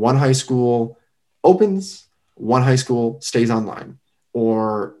 and one high school opens, one high school stays online.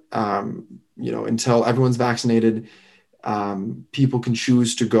 Or, until everyone's vaccinated, people can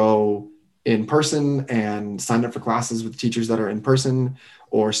choose to go in person and sign up for classes with teachers that are in person,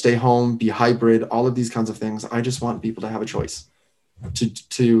 or stay home, be hybrid, all of these kinds of things. I just want people to have a choice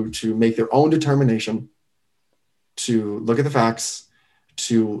to make their own determination, to look at the facts,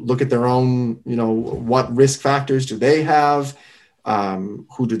 to look at their own, what risk factors do they have?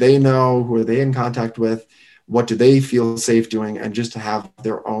 Who do they know? Who are they in contact with? What do they feel safe doing? And just to have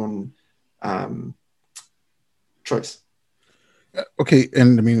their own choice. Okay.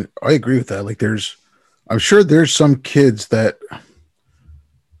 And I agree with that. Like, I'm sure there's some kids that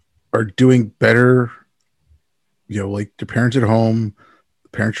are doing better, like their parents at home, the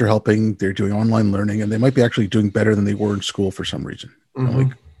parents are helping, they're doing online learning, and they might be actually doing better than they were in school for some reason.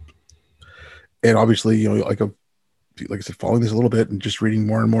 And obviously, like I said, following this a little bit and just reading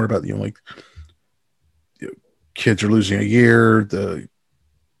more and more about, kids are losing a year, the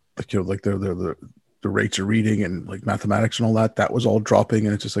rates of reading and like mathematics and all that was all dropping.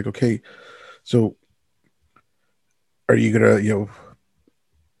 And it's just like, okay, so are you gonna,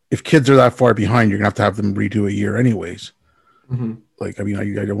 if kids are that far behind, you're gonna have them redo a year anyways. Like, I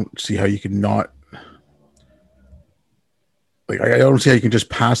don't see how you can not, like, I don't see how you can just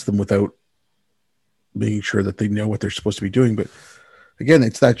pass them without making sure that they know what they're supposed to be doing. But again,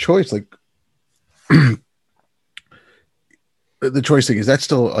 it's that choice. Like, the choice thing, is that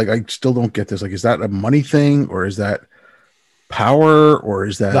still, like, I still don't get this. Like, is that a money thing, or is that power, or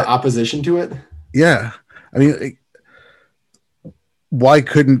is that the opposition to it? Yeah. Why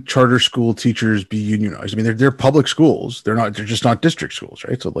couldn't charter school teachers be unionized? They're public schools. They're just not district schools,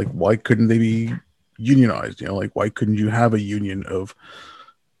 right? So like, why couldn't they be unionized? Like, why couldn't you have a union of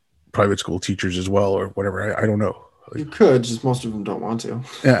private school teachers as well, or whatever? I don't know. You could, just most of them don't want to.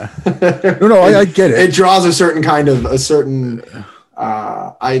 Yeah. No, I get it. It draws a certain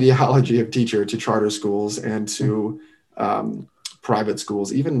ideology of teacher to charter schools and to private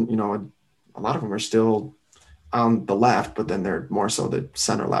schools. Even, a lot of them are still on the left, but then they're more so the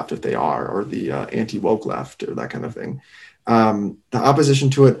center left if they are, or the anti-woke left, or that kind of thing. The opposition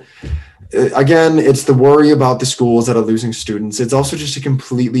to it, again, it's the worry about the schools that are losing students. It's also just a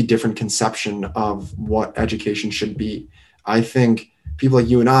completely different conception of what education should be. I think people like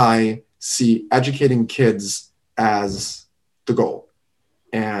you and I see educating kids as the goal.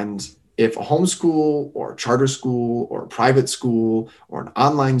 And if a homeschool or a charter school or a private school or an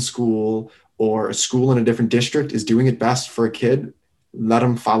online school or a school in a different district is doing it best for a kid, let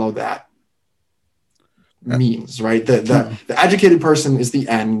them follow that means, right? The educated person is the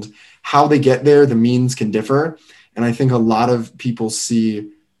end. How they get there, the means can differ. And I think a lot of people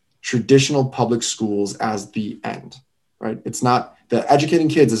see traditional public schools as the end, right? It's not, the educating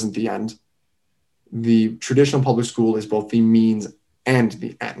kids isn't the end. The traditional public school is both the means and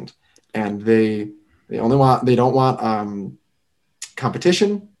the end. And they don't want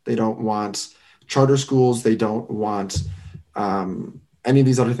competition. They don't want charter schools. They don't want any of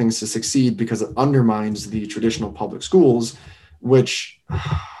these other things to succeed, because it undermines the traditional public schools, which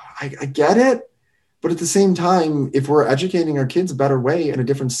I get it. But at the same time, if we're educating our kids a better way in a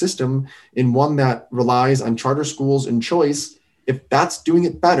different system, in one that relies on charter schools and choice, if that's doing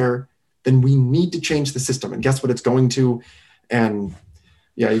it better, then we need to change the system. And guess what it's going to? And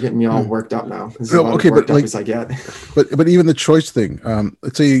yeah, you're getting me all worked up now. This is okay, worked up as I get. But even the choice thing.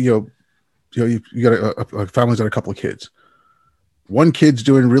 Let's say you got a family's got a couple of kids. One kid's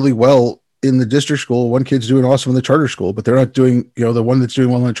doing really well in the district school. One kid's doing awesome in the charter school, but they're not doing. The one that's doing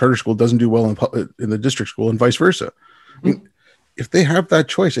well in the charter school doesn't do well in the district school, and vice versa. I mean, if they have that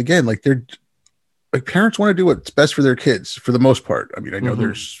choice again, like parents want to do what's best for their kids for the most part. I mean, I know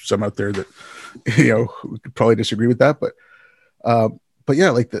there's some out there that who could probably disagree with that, but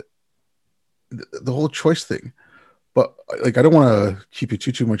yeah, like the whole choice thing. But like, I don't want to keep you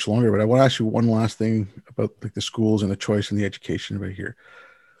too much longer, but I want to ask you one last thing about like the schools and the choice and the education right here.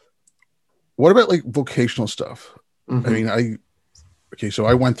 What about like vocational stuff? I mean, so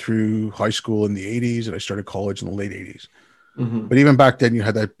I went through high school in the 80s and I started college in the late 80s. But even back then you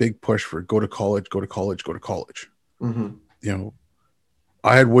had that big push for go to college.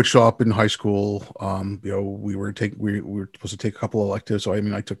 I had woodshop in high school. We were supposed to take a couple of electives. So I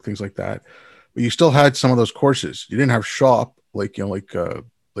mean, I took things like that, but you still had some of those courses. You didn't have shop like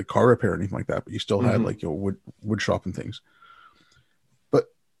car repair or anything like that, but you still had wood shop and things. But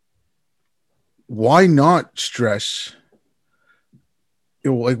why not stress?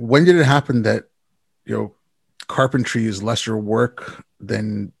 Like, when did it happen that carpentry is lesser work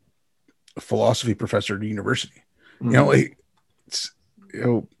than a philosophy professor at a university? You're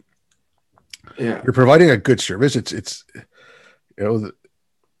providing a good service. It's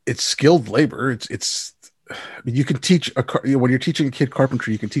skilled labor. I mean, you can teach when you're teaching a kid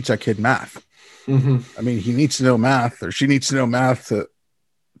carpentry, you can teach that kid math. I mean, he needs to know math, or she needs to know math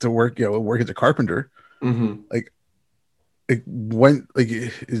to work as a carpenter. Is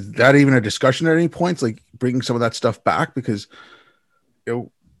that even a discussion at any points? Like, bringing some of that stuff back, because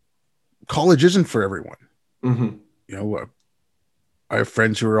college isn't for everyone. I have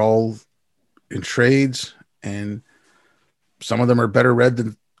friends who are all in trades, and some of them are better read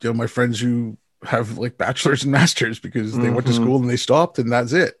than my friends who have like bachelors and masters, because they went to school and they stopped and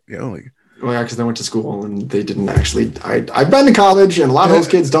that's it. Well, yeah, because they went to school and they didn't actually. I've been to college, and a lot of those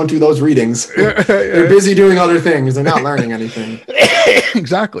kids don't do those readings. They're busy doing other things. They're not learning anything.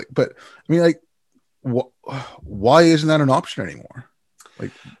 Exactly. But I mean, like, why isn't that an option anymore?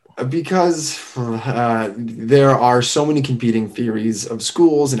 Like, because there are so many competing theories of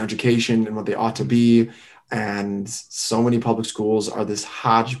schools and education and what they ought to be. And so many public schools are this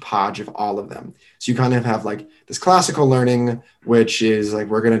hodgepodge of all of them. So you kind of have like this classical learning, which is like,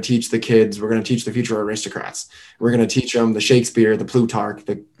 we're going to teach the kids, we're going to teach the future aristocrats. We're going to teach them the Shakespeare, the Plutarch,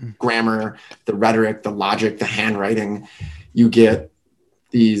 the grammar, the rhetoric, the logic, the handwriting. You get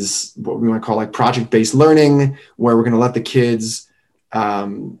these, what we might call like project-based learning, where we're going to let the kids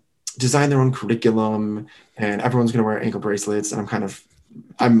design their own curriculum, and everyone's going to wear ankle bracelets. And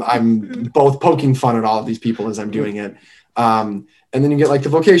I'm both poking fun at all of these people as I'm doing it. And then you get like the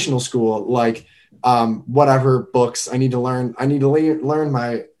vocational school, like whatever books I need to learn. I need to learn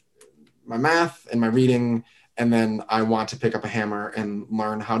my math and my reading. And then I want to pick up a hammer and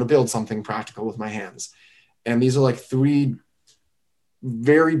learn how to build something practical with my hands. And these are like three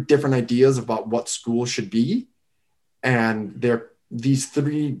very different ideas about what school should be. And these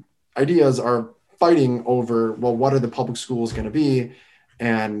three ideas are fighting over, well, what are the public schools going to be?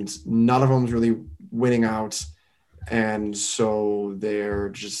 And none of them's really winning out. And so they're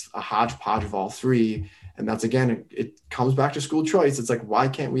just a hodgepodge of all three. And that's, again, it comes back to school choice. It's like, why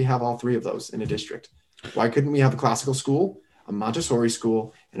can't we have all three of those in a district? Why couldn't we have a classical school, a Montessori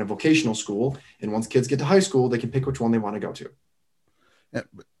school, and a vocational school? And once kids get to high school, they can pick which one they want to go to. Yeah,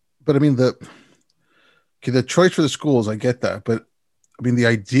 but I mean, the choice for the schools, I get that. But I mean, the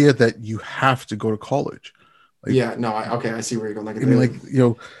idea that you have to go to college. Like, yeah, no, I see where you're going. Like, I mean,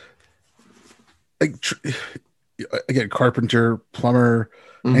 again, carpenter, plumber,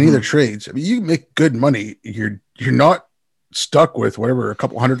 any of the trades. I mean, you make good money. You're not stuck with whatever, a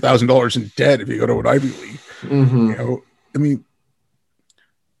couple $100,000 in debt if you go to an Ivy League. I mean,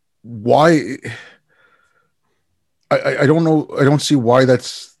 why? I don't know. I don't see why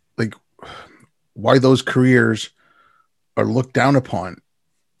that's like, why those careers are looked down upon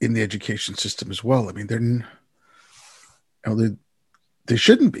in the education system as well. I mean, they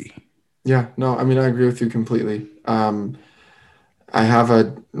shouldn't be. Yeah, no, I mean, I agree with you completely. I have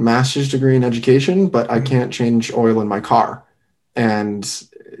a master's degree in education, but I can't change oil in my car. And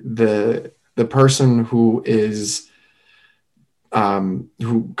the person who is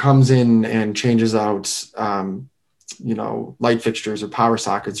who comes in and changes out light fixtures or power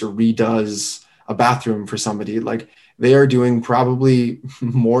sockets, or redoes a bathroom for somebody, like, they are doing probably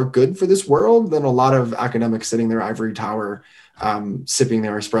more good for this world than a lot of academics sitting in their ivory tower, sipping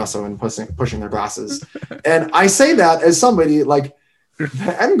their espresso and pushing their glasses. And I say that as somebody, like,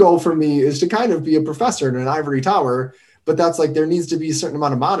 the end goal for me is to kind of be a professor in an ivory tower, but that's like, there needs to be a certain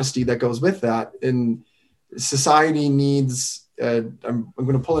amount of modesty that goes with that. And society needs, I'm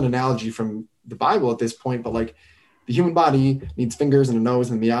going to pull an analogy from the Bible at this point, but like, the human body needs fingers and a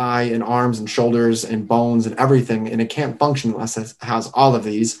nose and the eye and arms and shoulders and bones and everything. And it can't function unless it has all of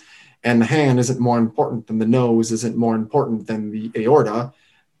these. And the hand isn't more important than the nose, isn't more important than the aorta.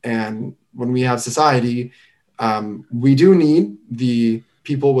 And when we have society, we do need the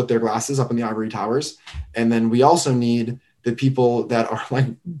people with their glasses up in the ivory towers. And then we also need the people that are like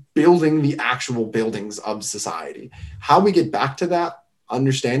building the actual buildings of society. How we get back to that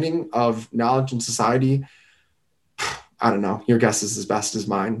understanding of knowledge and society, I don't know. Your guess is as best as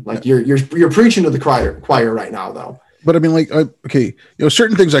mine. Like you're preaching to the choir right now, though. But I mean, like, okay,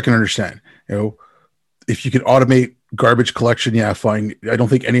 certain things I can understand. If you can automate garbage collection, yeah, fine. I don't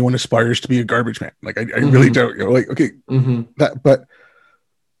think anyone aspires to be a garbage man. Like, I really don't. Like, okay, that.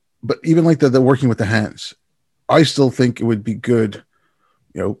 But even like the working with the hands, I still think it would be good.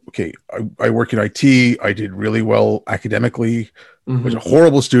 Okay, I work in IT. I did really well academically. I was a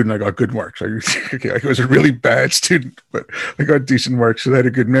horrible student. I got good marks. I was a really bad student, but I got decent marks, so I had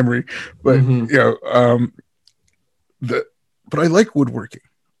a good memory. But but I like woodworking.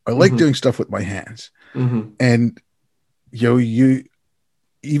 I like doing stuff with my hands. And you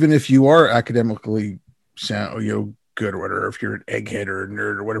even if you are academically sound, good or whatever, if you're an egghead or a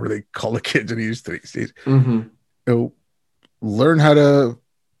nerd or whatever they call the kids these days, learn how to,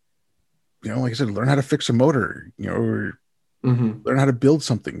 like I said, learn how to fix a motor, or learn how to build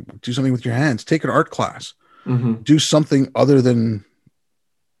something, do something with your hands, take an art class, do something other than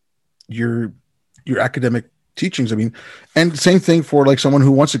your academic teachings. I mean, and same thing for like someone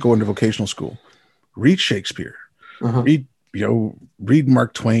who wants to go into vocational school, read Shakespeare, read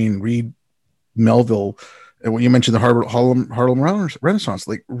Mark Twain, read Melville. And when you mentioned the Harlem Renaissance,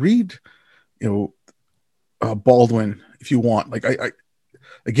 like read, Baldwin if you want. Like I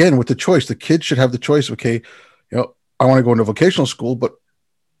again, with the choice, the kids should have the choice. Okay, I want to go into vocational school, but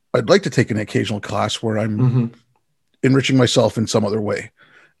I'd like to take an occasional class where I'm enriching myself in some other way.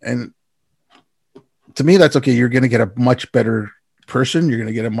 And to me, that's okay. You're going to get a much better person. You're going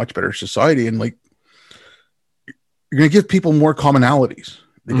to get a much better society. And like, you're going to give people more commonalities.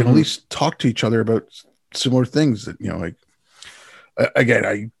 They can at least talk to each other about similar things that, like, again,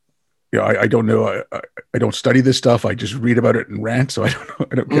 I don't know. I don't study this stuff. I just read about it and rant. So I don't know.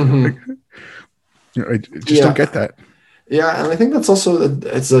 I don't get it. Like, I just don't get that. Yeah. And I think that's also,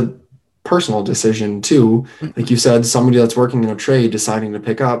 it's a personal decision too. Like you said, somebody that's working in a trade deciding to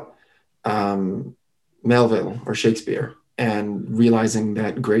pick up Melville or Shakespeare and realizing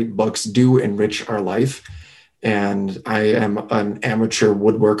that great books do enrich our life. And I am an amateur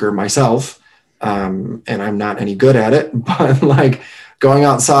woodworker myself, and I'm not any good at it, but like going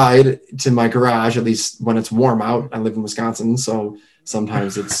outside to my garage, at least when it's warm out, I live in Wisconsin. So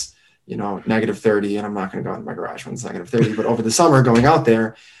sometimes it's, -30 and I'm not going to go in my garage when it's -30, but over the summer going out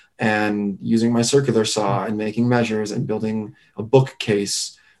there and using my circular saw and making measures and building a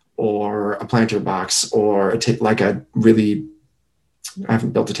bookcase or a planter box or I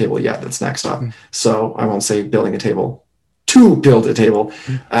haven't built a table yet. That's next up. So I won't say building a table to build a table.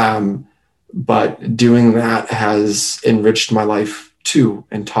 But doing that has enriched my life too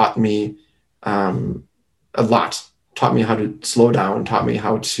and taught me a lot. Taught me how to slow down, taught me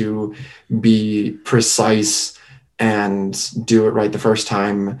how to be precise and do it right the first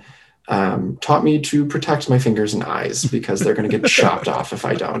time. Taught me to protect my fingers and eyes because they're going to get chopped off if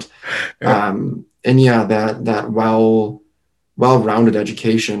I don't. That well-rounded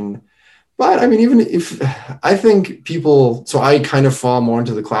education. But I mean, even if I think people, so I kind of fall more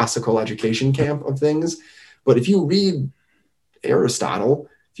into the classical education camp of things, but if you read Aristotle,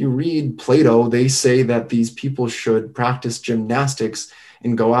 if you read Plato, they say that these people should practice gymnastics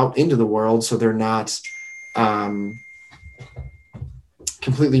and go out into the world so they're not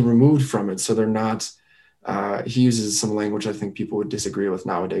completely removed from it. So they're not, he uses some language I think people would disagree with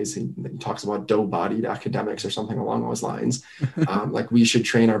nowadays. He talks about dough-bodied academics or something along those lines. Like we should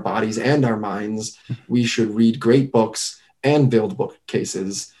train our bodies and our minds. We should read great books and build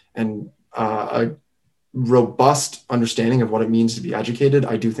bookcases. And a robust understanding of what it means to be educated,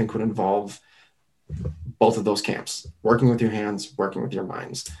 I do think would involve both of those camps, working with your hands, working with your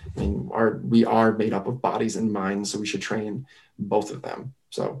minds. I mean, we are made up of bodies and minds, so we should train both of them.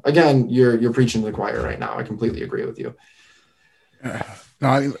 So again, you're preaching to the choir right now. I completely agree with you.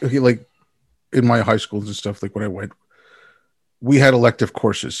 No, like in my high schools and stuff, like when I went, we had elective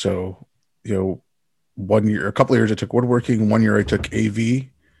courses. So, you know, a couple of years I took woodworking, 1 year I took AV.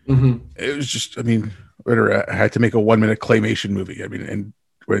 Mm-hmm. It was just, I mean, I had to make a 1 minute claymation movie. I mean, and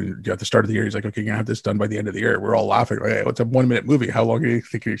when at the start of the year, he's like, okay, you're gonna have this done by the end of the year. We're all laughing, like, hey, what's a 1 minute movie? How long do you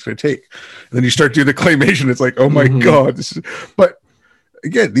think it's gonna take? And then you start doing the claymation. It's like, oh my God. But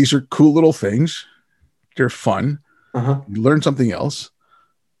again, these are cool little things. They're fun. You learn something else.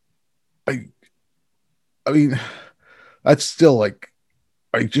 I mean, that's still like,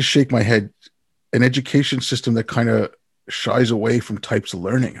 I just shake my head. An education system that kind of shies away from types of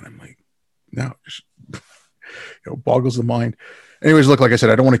learning. And I'm like, no, just, boggles the mind. Anyways, look, like I said,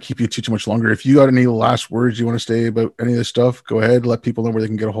 I don't want to keep you too much longer. If you got any last words you want to say about any of this stuff, go ahead, let people know where they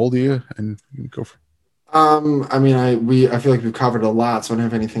can get a hold of you, and you can go for. I mean, I feel like we've covered a lot, so I don't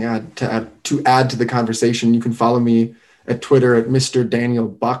have anything to add to the conversation. You can follow me at Twitter at Mr. Daniel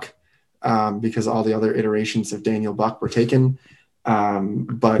Buck, because all the other iterations of Daniel Buck were taken.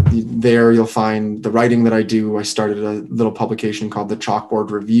 But there you'll find the writing that I do. I started a little publication called the Chalkboard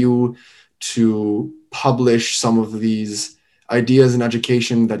Review to publish some of these ideas in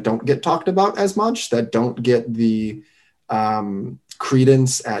education that don't get talked about as much, that don't get the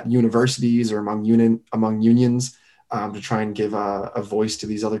credence at universities or among unions, to try and give a voice to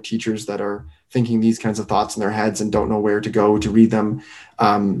these other teachers that are thinking these kinds of thoughts in their heads and don't know where to go to read them.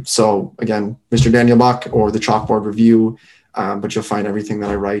 So again, Mr. Daniel Buck or the Chalkboard Review. But you'll find everything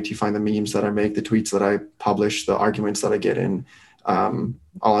that I write. You find the memes that I make, the tweets that I publish, the arguments that I get in, all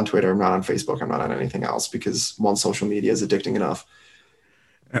on Twitter. I'm not on Facebook. I'm not on anything else because one, social media is addicting enough.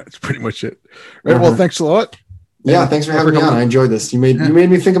 That's pretty much it. Right. Well, thanks a lot. Yeah. Thanks for having me on. I enjoyed this. You made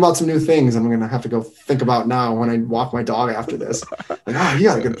me think about some new things I'm going to have to go think about now when I walk my dog after this. Like, oh, you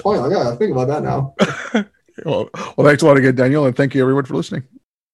got a good point. I got to think about that now. Well, thanks a lot again, Daniel. And thank you everyone for listening.